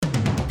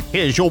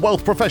Here's your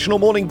Wealth Professional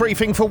morning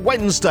briefing for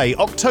Wednesday,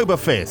 October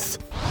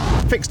 5th.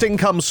 Fixed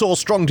income saw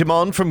strong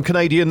demand from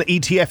Canadian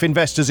ETF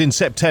investors in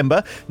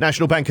September.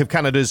 National Bank of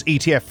Canada's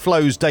ETF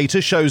flows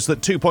data shows that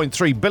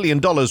 $2.3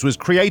 billion was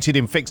created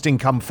in fixed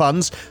income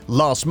funds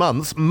last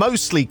month,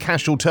 mostly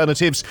cash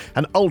alternatives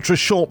and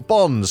ultra-short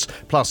bonds,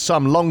 plus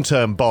some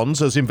long-term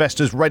bonds as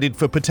investors readied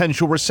for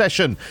potential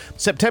recession.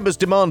 September's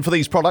demand for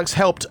these products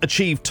helped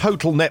achieve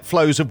total net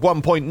flows of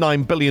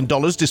 $1.9 billion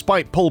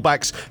despite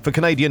pullbacks for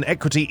Canadian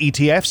equity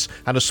ETFs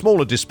and a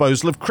smaller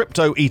disposal of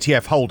crypto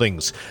ETF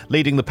holdings.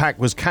 Leading the pack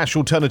was cash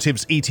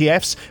alternatives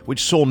ETFs,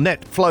 which saw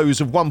net flows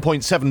of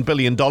 $1.7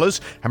 billion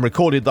and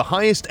recorded the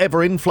highest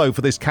ever inflow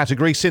for this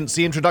category since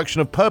the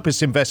introduction of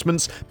Purpose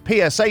Investments'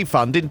 PSA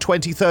fund in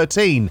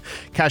 2013.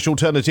 Cash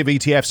alternative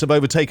ETFs have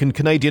overtaken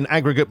Canadian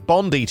aggregate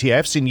bond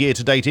ETFs in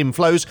year-to-date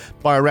inflows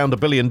by around $1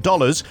 billion,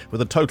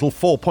 with a total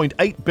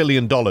 $4.8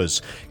 billion.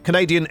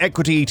 Canadian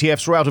equity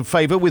ETFs were out of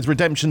favour with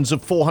redemptions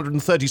of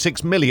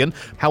 $436 million.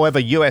 However,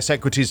 US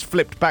equities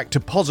flipped back to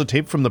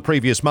positive from the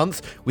previous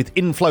month, with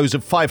inflows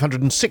of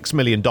 $506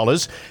 million,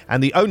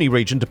 and the only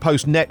region to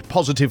post net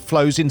positive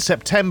flows in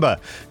September.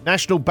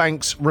 National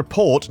Bank's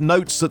report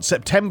notes that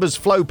September's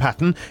flow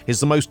pattern is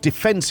the most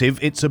defensive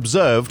it's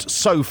observed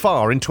so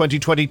far in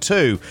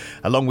 2022.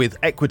 Along with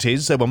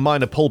equities, there were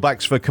minor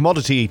pullbacks for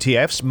commodity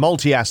ETFs,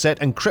 multi-asset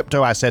and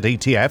crypto asset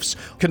ETFs.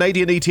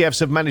 Canadian ETFs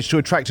have managed to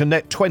attract a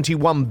net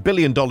 $21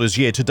 billion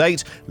year to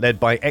date, led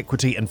by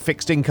equity and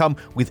fixed income,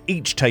 with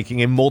each taking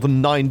in more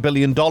than $9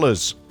 billion.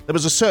 There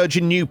was a surge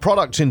in new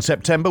products in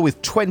September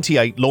with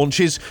 28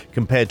 launches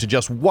compared to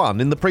just one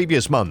in the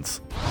previous month.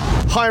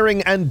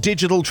 Hiring and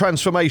digital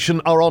transformation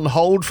are on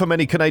hold for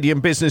many Canadian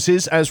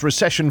businesses as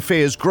recession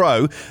fears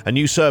grow. A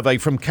new survey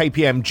from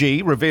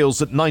KPMG reveals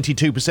that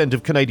 92%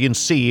 of Canadian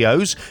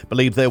CEOs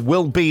believe there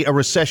will be a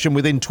recession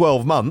within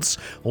 12 months,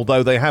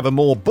 although they have a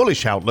more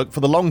bullish outlook for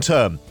the long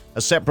term.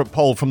 A separate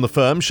poll from the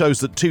firm shows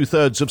that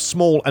 2/3 of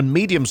small and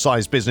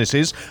medium-sized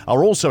businesses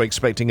are also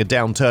expecting a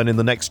downturn in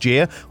the next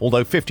year,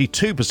 although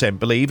 52%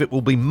 believe it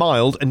will be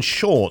mild and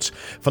short.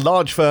 For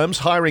large firms,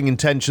 hiring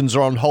intentions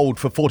are on hold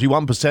for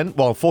 41%,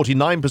 while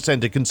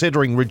 49% are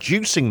considering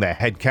reducing their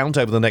headcount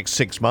over the next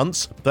 6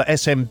 months. For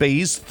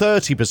SMBs,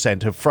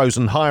 30% have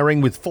frozen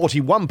hiring, with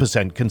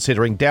 41%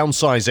 considering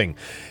downsizing.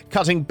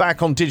 Cutting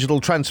back on digital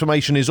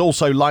transformation is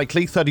also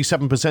likely.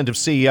 37% of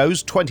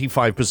CEOs,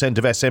 25%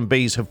 of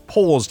SMBs have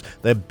paused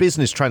their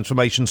business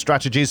transformation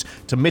strategies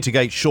to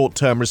mitigate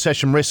short-term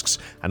recession risks,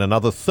 and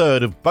another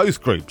third of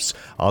both groups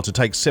are to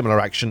take similar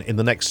action in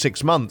the next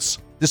 6 months.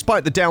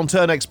 Despite the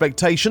downturn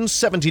expectations,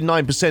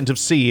 79% of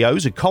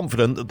CEOs are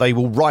confident that they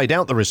will ride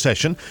out the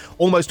recession.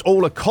 Almost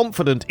all are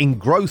confident in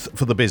growth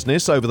for the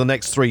business over the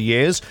next 3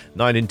 years.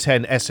 9 in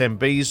 10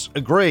 SMBs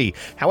agree.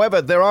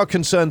 However, there are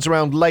concerns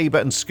around labour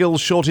and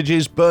skills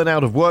shortages,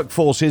 burnout of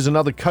workforces,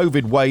 another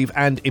COVID wave,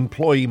 and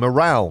employee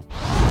morale.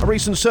 A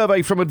recent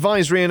survey from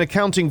advisory and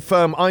accounting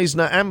firm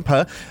Eisner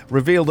Amper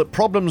revealed that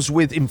problems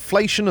with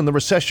inflation and the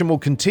recession will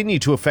continue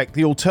to affect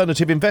the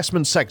alternative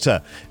investment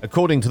sector.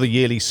 According to the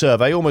yearly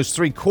survey, almost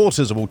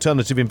 3/4 of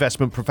alternative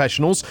investment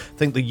professionals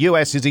think the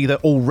US is either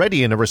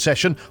already in a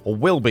recession or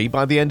will be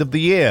by the end of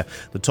the year.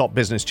 The top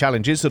business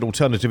challenges that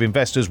alternative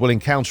investors will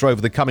encounter over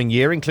the coming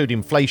year include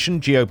inflation,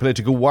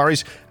 geopolitical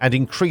worries, and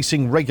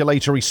increasing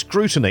regulatory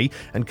scrutiny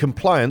and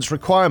compliance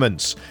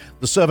requirements.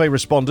 The survey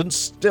respondents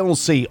still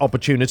see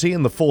opportunity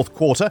in the fourth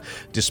quarter,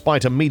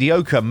 despite a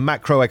mediocre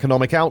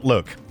macroeconomic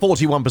outlook.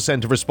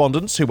 41% of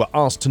respondents who were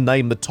asked to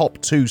name the top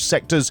 2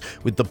 sectors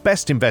with the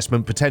best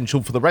investment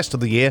potential for the rest of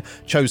the year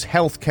chose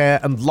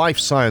healthcare and life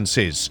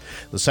sciences.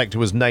 The sector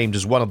was named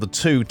as one of the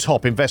 2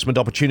 top investment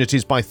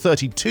opportunities by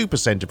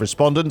 32% of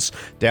respondents,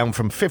 down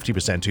from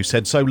 50% who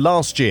said so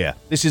last year.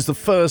 This is the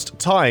first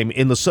time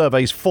in the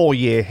survey's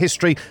 4-year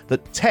history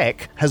that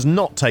tech has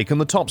not taken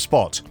the top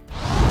spot.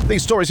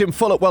 These stories in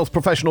full at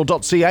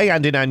WealthProfessional.ca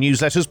and in our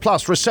newsletters.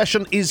 Plus,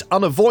 recession is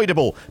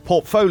unavoidable.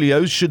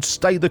 Portfolios should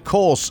stay the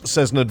course,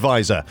 says an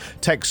advisor.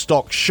 Tech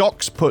stock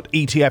shocks put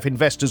ETF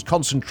investors'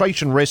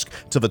 concentration risk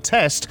to the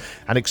test.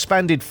 An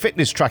expanded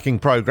fitness tracking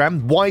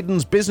program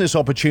widens business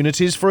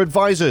opportunities for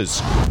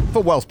advisors.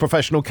 For Wealth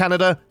Professional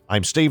Canada,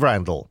 I'm Steve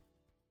Randall.